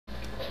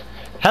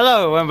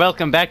Hello and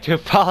welcome back to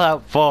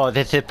Fallout 4.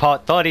 This is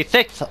part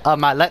 36 of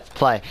my Let's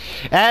Play.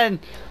 And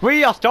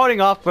we are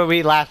starting off where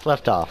we last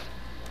left off.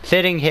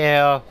 Sitting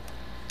here,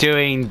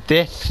 doing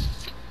this.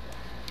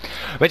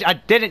 Which I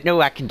didn't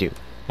know I can do.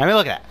 I mean,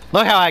 look at that.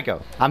 Look how I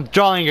go. I'm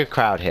drawing a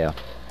crowd here.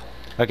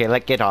 Okay,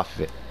 let's get off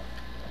of it.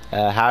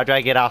 How do I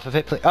get off of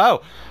it, please?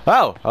 Oh!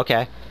 Oh,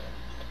 okay.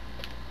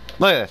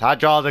 Look at this. I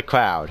draw the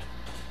crowd.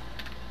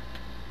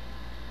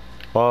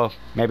 Well,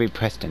 maybe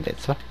Preston did.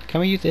 So,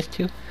 can we use this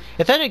too?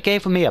 It said it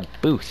gave me a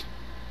boost.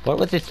 What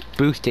was this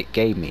boost it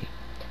gave me?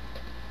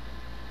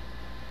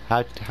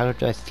 How do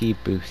I see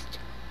boost?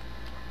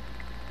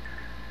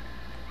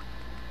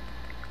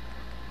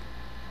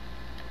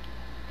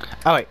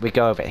 Oh wait, we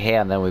go over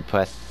here and then we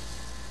press...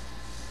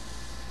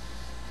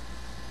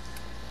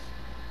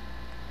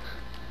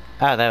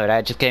 Oh, there,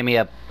 that just gave me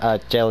a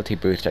agility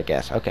boost, I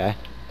guess. Okay.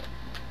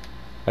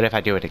 What if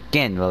I do it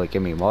again? Will it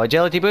give me more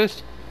agility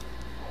boost?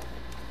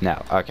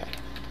 No, okay.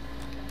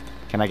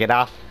 Can I get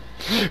off?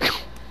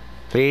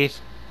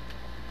 Please?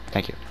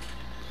 Thank you.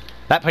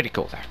 That's pretty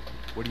cool there.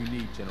 What do you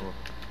need, General?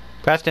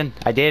 Preston,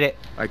 I did it.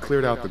 I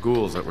cleared out the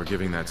ghouls that were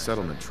giving that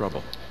settlement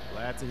trouble.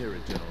 Glad to hear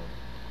it, General.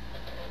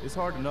 It's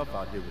hard enough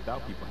out here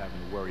without people having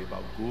to worry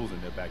about ghouls in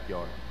their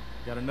backyard.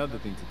 Got another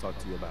thing to talk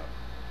to you about.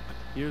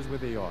 Here's where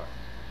they are.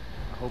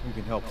 I hope you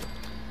can help them.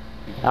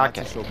 We've got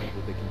to show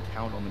people they can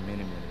count on the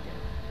Minutemen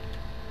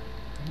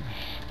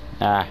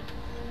again.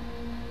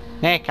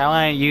 Nick, I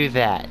want to use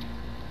that.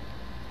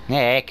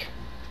 Nick.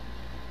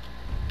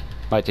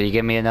 What, did you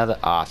give me another?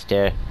 Aw,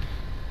 stare.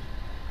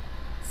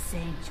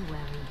 Sanctuary.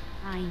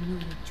 I knew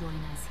you'd join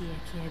us here,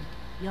 kid.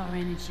 Your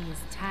energy is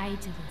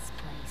tied to this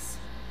place.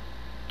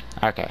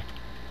 Okay.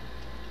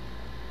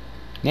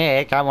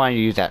 Nick, I want to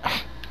use that.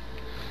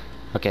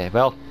 Okay,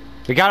 well,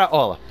 we got our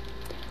Ola.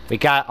 We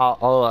got our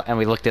Ola and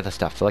we looked at the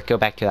stuff. So let's go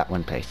back to that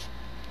one place.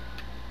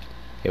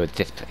 It was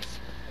this place.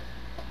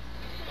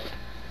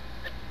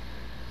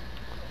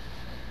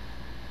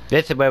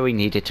 This is where we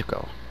needed to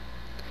go.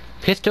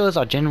 Pistols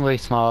are generally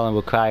small and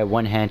require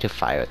one hand to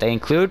fire. They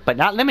include, but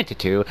not limited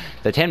to,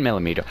 the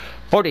 10mm,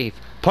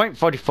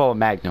 40.44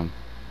 Magnum.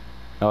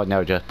 Oh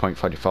no, just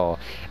 .44.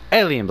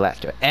 Alien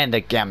Blaster, and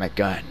the Gamma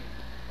Gun.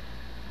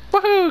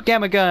 Woohoo!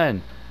 Gamma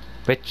Gun!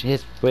 Which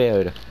is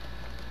weird.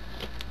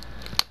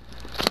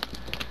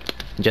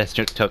 Just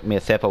took me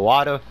a sip of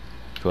water.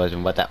 Which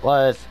wasn't what that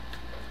was.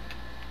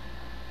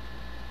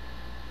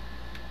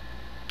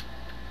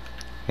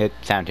 It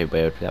sounded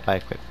weird. That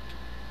by quick.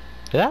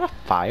 Is that a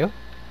fire?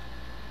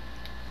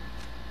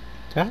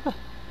 Do I have a...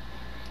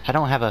 I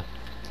don't have a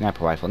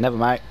sniper rifle. Never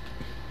mind.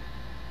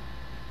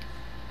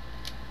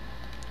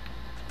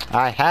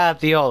 I have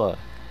the Ola.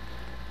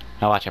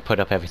 Now watch, I put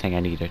up everything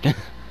I needed.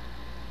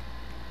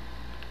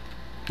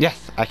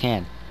 Yes, I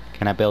can.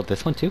 Can I build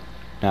this one too?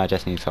 No, I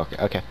just need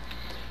socket. Okay.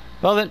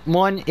 Well then,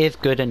 one is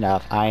good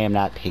enough. I am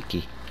not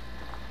picky.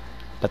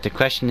 But the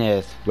question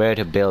is, where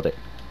to build it?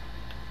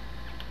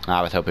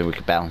 I was hoping we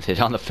could balance it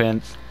on the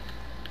fence.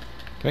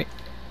 Great.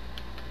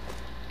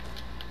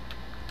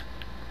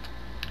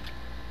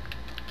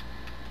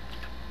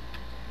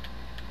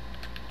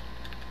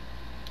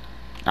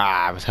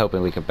 I was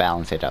hoping we could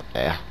balance it up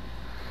there.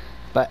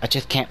 But I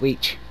just can't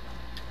reach.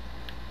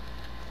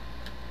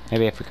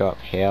 Maybe if we go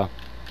up here.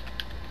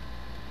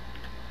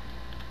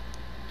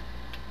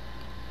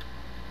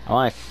 I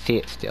want to see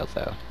it still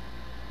though.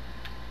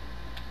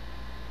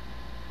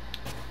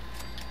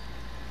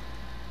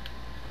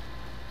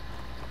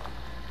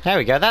 There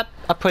we go, that's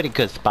a pretty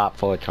good spot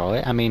for a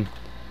toilet. I mean,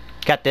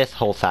 got this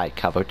whole side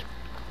covered.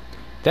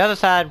 The other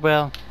side,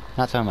 well,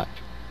 not so much.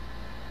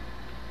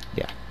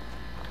 Yeah.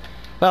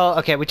 Well,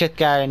 okay, we just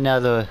got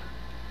another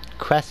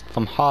quest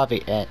from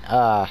Harvey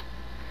and,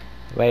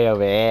 way over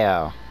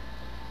there.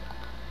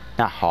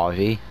 Not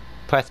Harvey,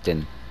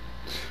 Preston.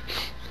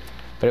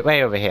 But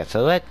way over here,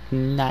 so let's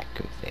not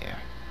go there.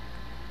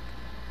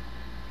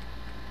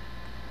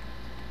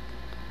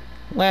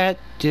 Let's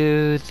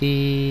do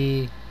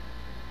the...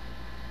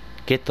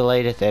 Get the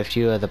latest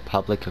issue of the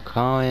public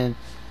occurrence.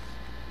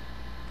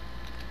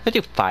 Let's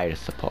do fire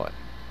support.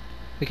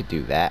 We could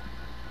do that.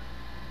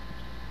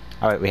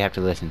 Alright, we have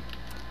to listen.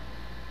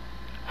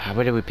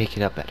 Where did we pick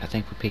it up at? I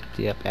think we picked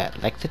it up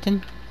at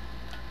Lexington?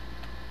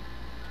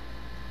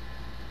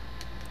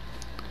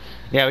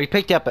 Yeah, we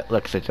picked it up at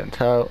Lexington,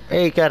 so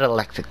we got to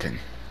Lexington.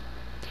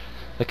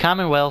 The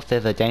Commonwealth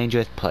is a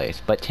dangerous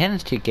place, but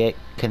tends to get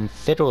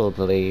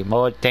considerably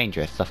more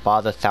dangerous the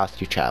farther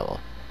south you travel.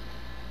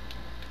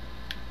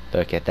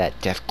 Look at that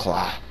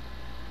Deathclaw.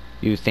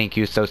 You think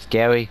you're so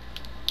scary?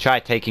 Try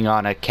taking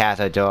on a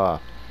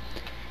Cazador.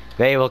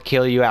 They will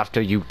kill you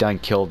after you've done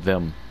killed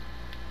them.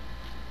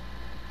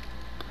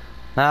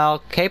 Now,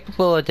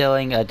 capable of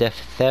dealing a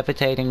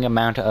devastating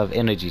amount of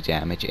energy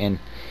damage in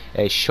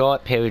a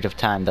short period of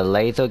time, the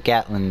laser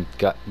Gatling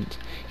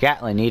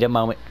need a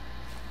moment.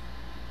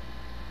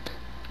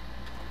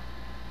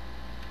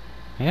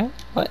 Yeah?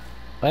 What?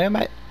 Where am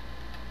I?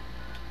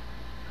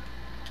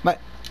 What?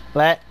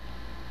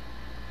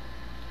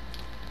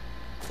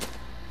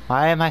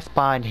 Why am I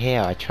spawned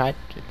here? I tried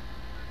to...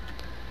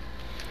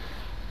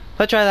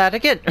 Let's try that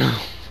again. I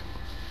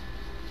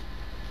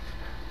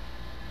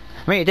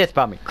mean, it just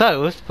brought me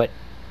close, but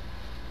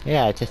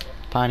yeah, it's just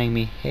finding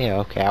me here.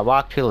 Okay, I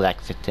walked to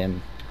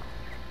Lexington.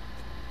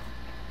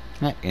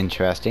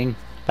 Interesting.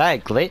 That a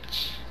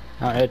glitch?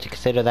 I don't know if to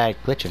consider that a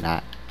glitch or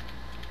not.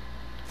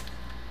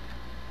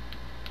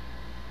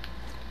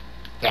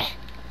 Yeah,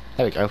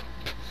 there we go.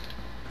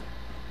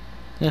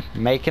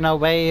 Making our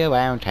way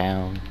around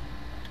town.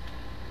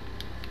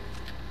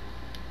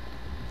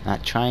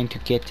 Not trying to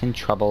get in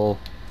trouble.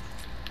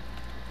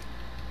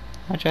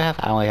 How much do I have?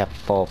 I only have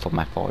 4 for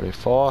my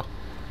 44.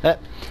 I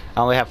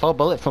only have 4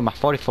 bullets for my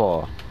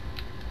 44.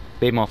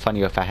 Be more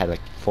funny if I had like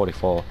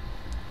 44.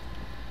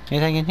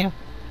 Anything in here?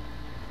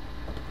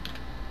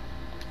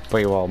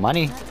 Free roll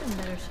money. That's in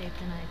better shape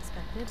than I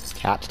expected.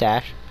 Cap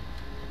stash.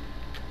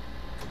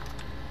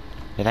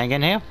 Anything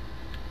in here?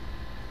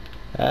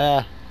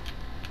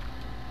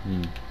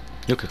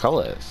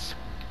 Nuka-Colas.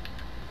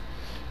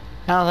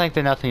 I don't think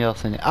there's nothing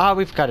else in it. Oh,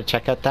 we've got to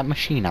check out that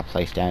machine I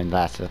placed down in the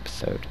last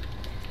episode.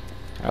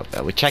 Oh,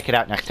 well, we check it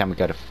out next time we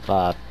go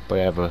to,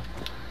 wherever.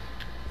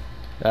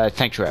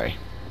 Sanctuary.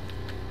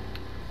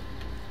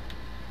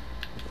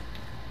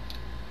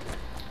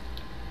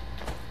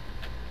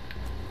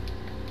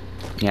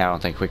 Yeah, I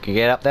don't think we can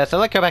get up there, so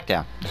let's go back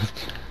down.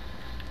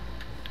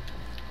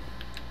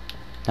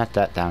 Not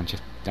that down,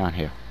 just down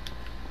here.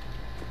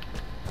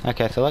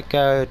 Okay, so let's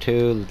go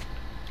to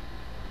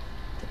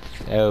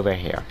over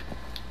here.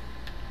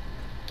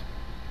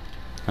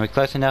 Are we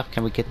close enough?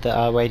 Can we get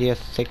the radio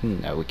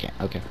signal? No, we can't.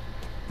 Okay.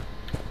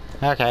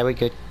 Okay, we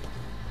good.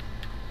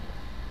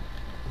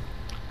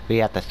 We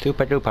have the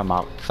super duper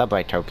malt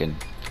subway token.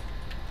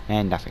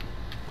 And nothing.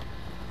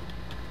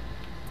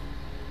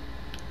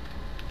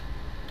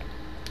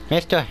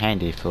 Mr.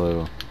 Handy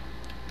Flu.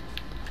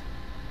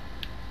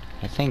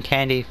 I think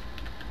Handy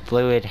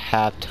Fluid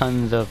have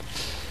tons of...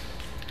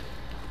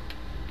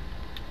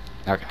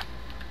 Okay.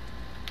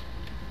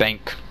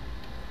 Bank.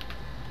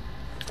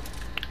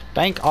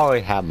 Bank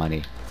already have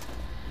money.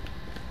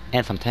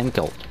 And some 10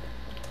 gold.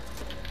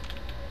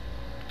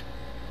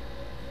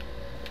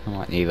 I don't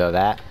want either of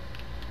that.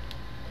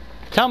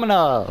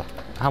 Terminal!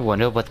 I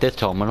wonder what this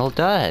terminal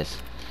does.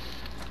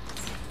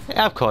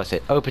 Yeah, of course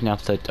it opens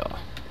up the door.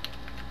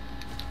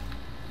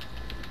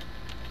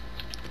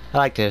 I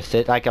like this.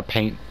 It's like a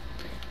paint.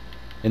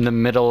 In the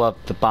middle of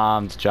the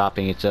bombs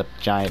dropping, it's a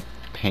giant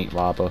paint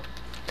robber.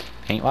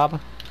 Paint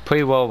robber?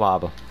 Pre-roll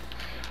robber.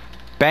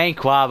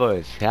 Bank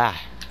robbers. Yeah.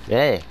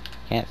 Yeah.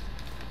 Can't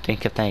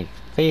think of things.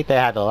 See, they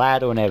had the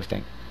ladder and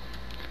everything.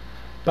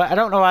 But I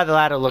don't know why the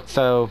ladder looks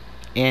so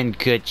in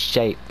good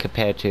shape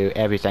compared to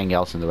everything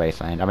else in the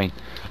wasteland. I mean,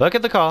 look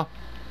at the car.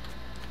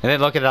 And then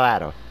look at the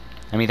ladder.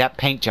 I mean, that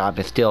paint job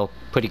is still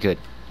pretty good.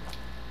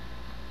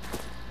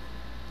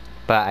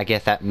 But I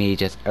guess that's me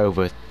just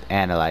over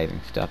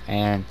analyzing stuff.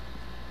 And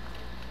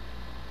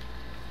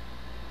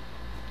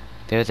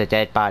there's a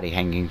dead body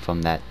hanging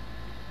from that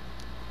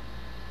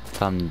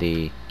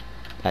thing.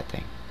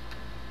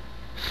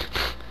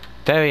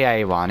 Very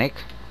ironic.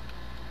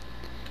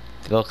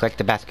 It looks like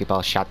the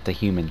basketball shot the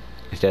human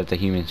instead of the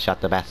human shot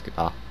the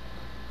basketball.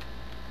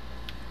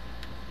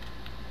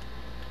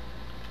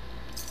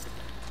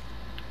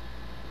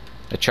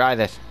 Let's try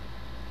this.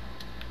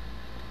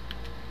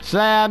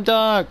 Slam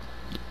dunk!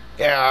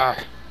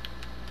 Yeah.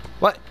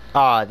 What?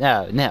 Oh,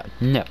 no.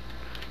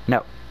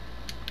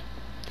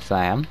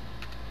 Slam.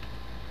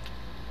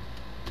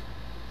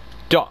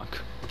 Dunk.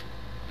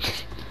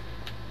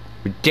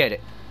 We did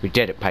it. We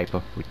did it,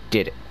 Piper. We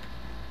did it.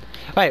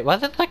 Wait,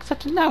 was it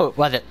Lexington? No, it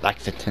wasn't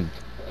Lexington.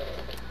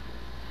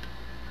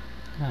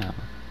 Oh.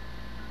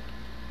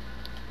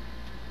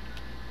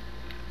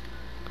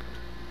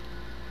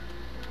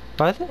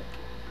 Was it?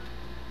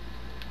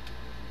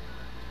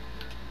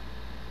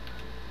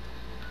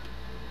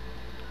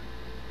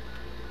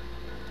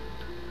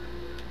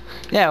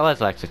 Yeah, it was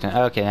Lexington.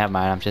 Okay, never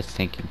mind. I'm just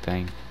thinking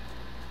things.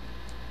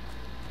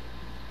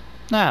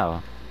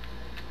 No.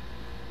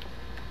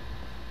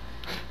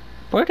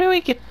 Where do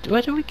we get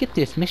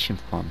this mission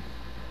from?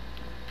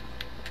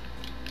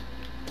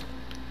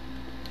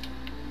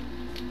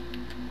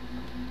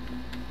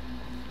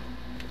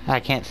 I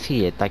can't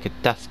see it, like a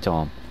dust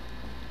storm.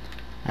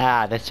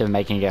 Ah, this is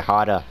making it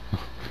harder.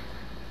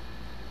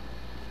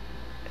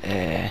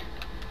 In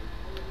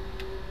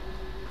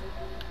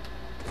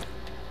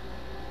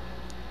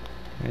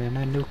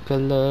a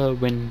nuclear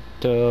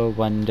winter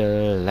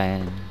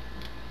wonderland,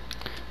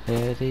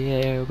 where the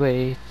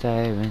airway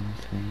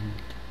sirens sing.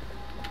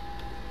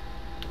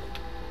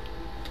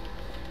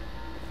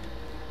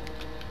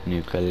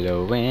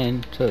 Nuclear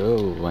winter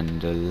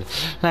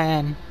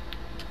wonderland.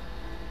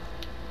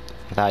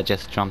 I thought I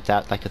just jumped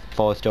out like a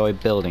 4-story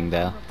building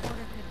there. A reporter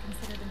could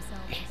consider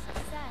themselves a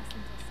success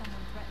until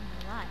someone threatened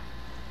their life.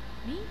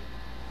 Me?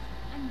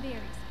 I'm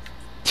very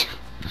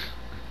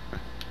successful.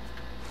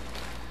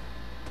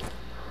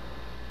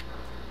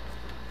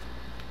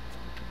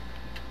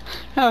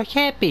 No, it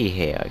can't be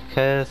here,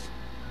 because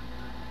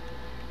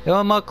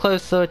you're more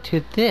closer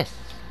to this.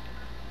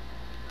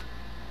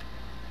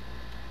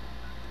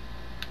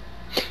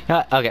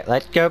 Okay,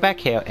 let's go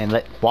back here and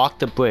let's walk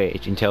the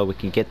bridge until we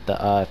can get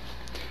the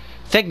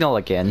signal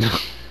again.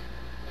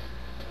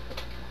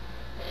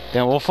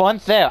 Then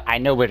once there, I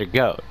know where to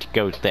go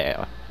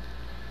there.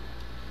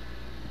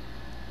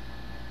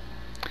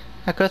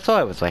 I could have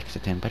thought it was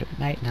Lexington, but it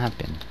might not have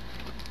been.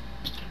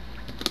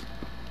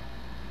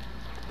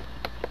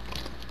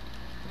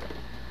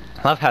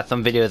 I love how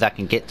some videos I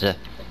can get to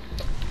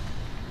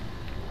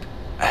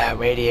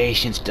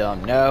radiation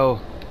storm.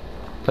 No.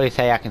 Please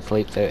say I can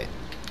sleep through it.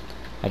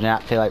 I do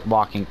not feel like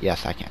walking.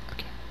 Yes, I can.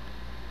 Okay.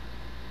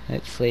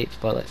 Let's sleep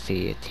for, let's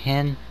see,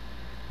 10,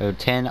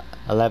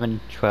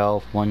 11,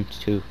 12, 1,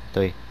 2,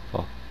 3,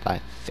 4,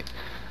 5, 6.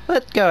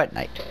 Let's go at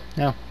night.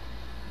 No.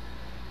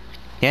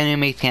 The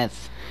enemies can't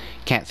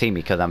see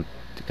me because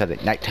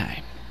it's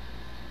nighttime.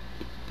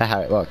 That's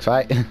how it works,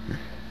 right?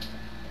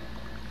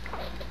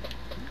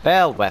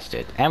 Well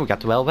rested, and we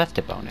got the well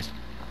rested bonus.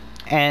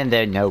 And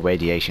there's no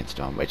radiation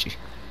storm, which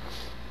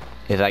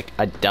is like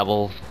a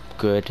double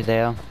good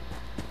there.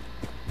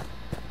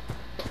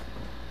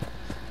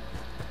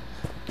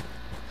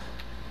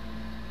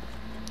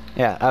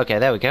 Yeah, okay,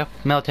 there we go.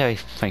 Military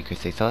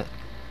frequency, so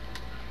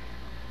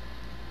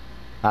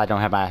I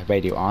don't have my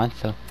radio on,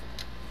 so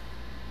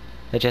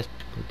let's just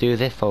do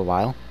this for a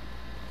while.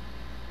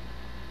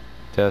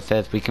 So it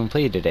says we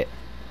completed it.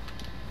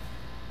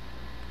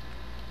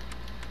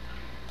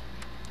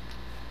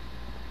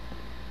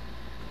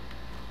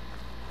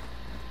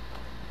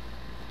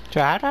 Do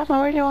I have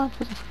my radio on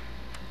for this?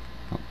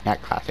 Oh,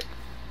 not classic.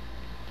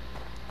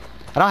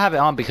 I don't have it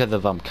on because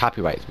of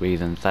copyright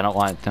reasons. I don't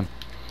want them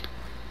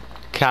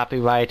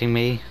copyrighting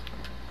me.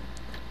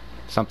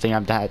 Something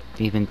I'm not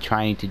even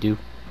trying to do.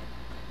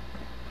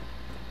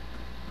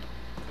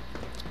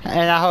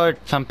 And I heard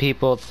some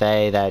people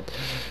say that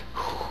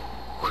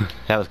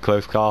that was a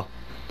close call.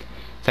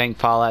 Saying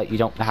Fallout, you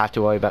don't have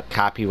to worry about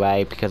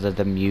copyright because of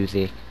the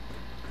music.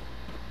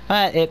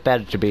 But it's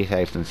better to be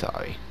safe than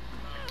sorry.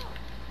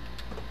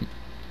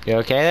 You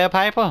okay there,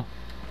 Piper?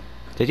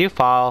 Did you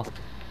fall?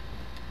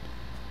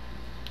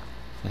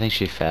 I think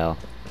she fell.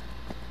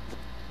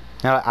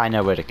 No, I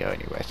know where to go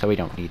anyway, so we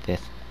don't need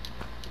this.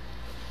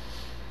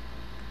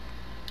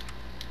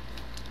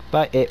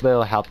 But it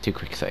will help to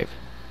quick save.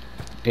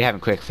 We haven't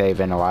quick saved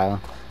in a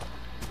while.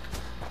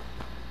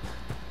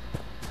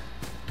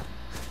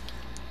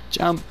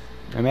 Jump!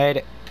 I made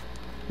it.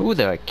 Ooh,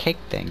 there's a cake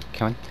thing.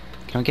 Can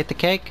we get the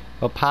cake?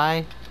 Or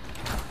pie?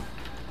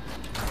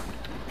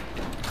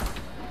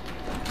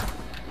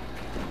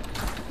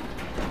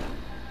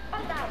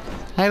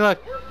 Hey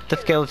look! The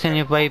skeleton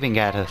is waving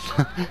at us.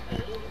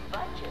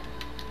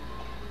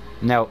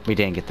 No, we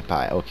didn't get the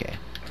pie. Okay.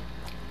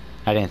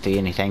 I didn't see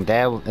anything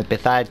there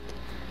besides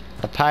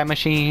a pie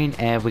machine,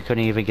 and we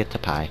couldn't even get the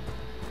pie.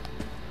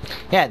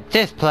 Yeah,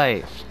 this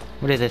place!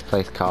 What is this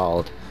place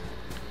called?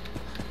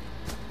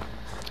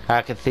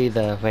 I can see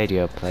the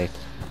radio place.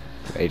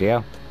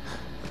 Radio?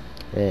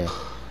 Yeah.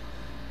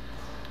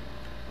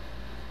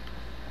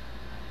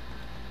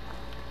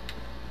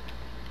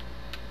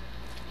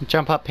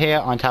 Jump up here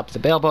on top of the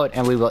billboard,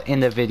 and we will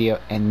end the video,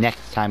 and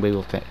next time we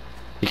will finish.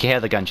 You can hear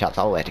the gunshots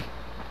already.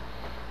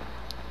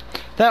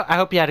 So, I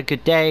hope you had a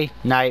good day,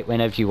 night,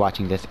 whenever you're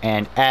watching this,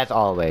 and as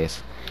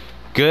always,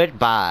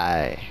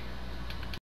 goodbye.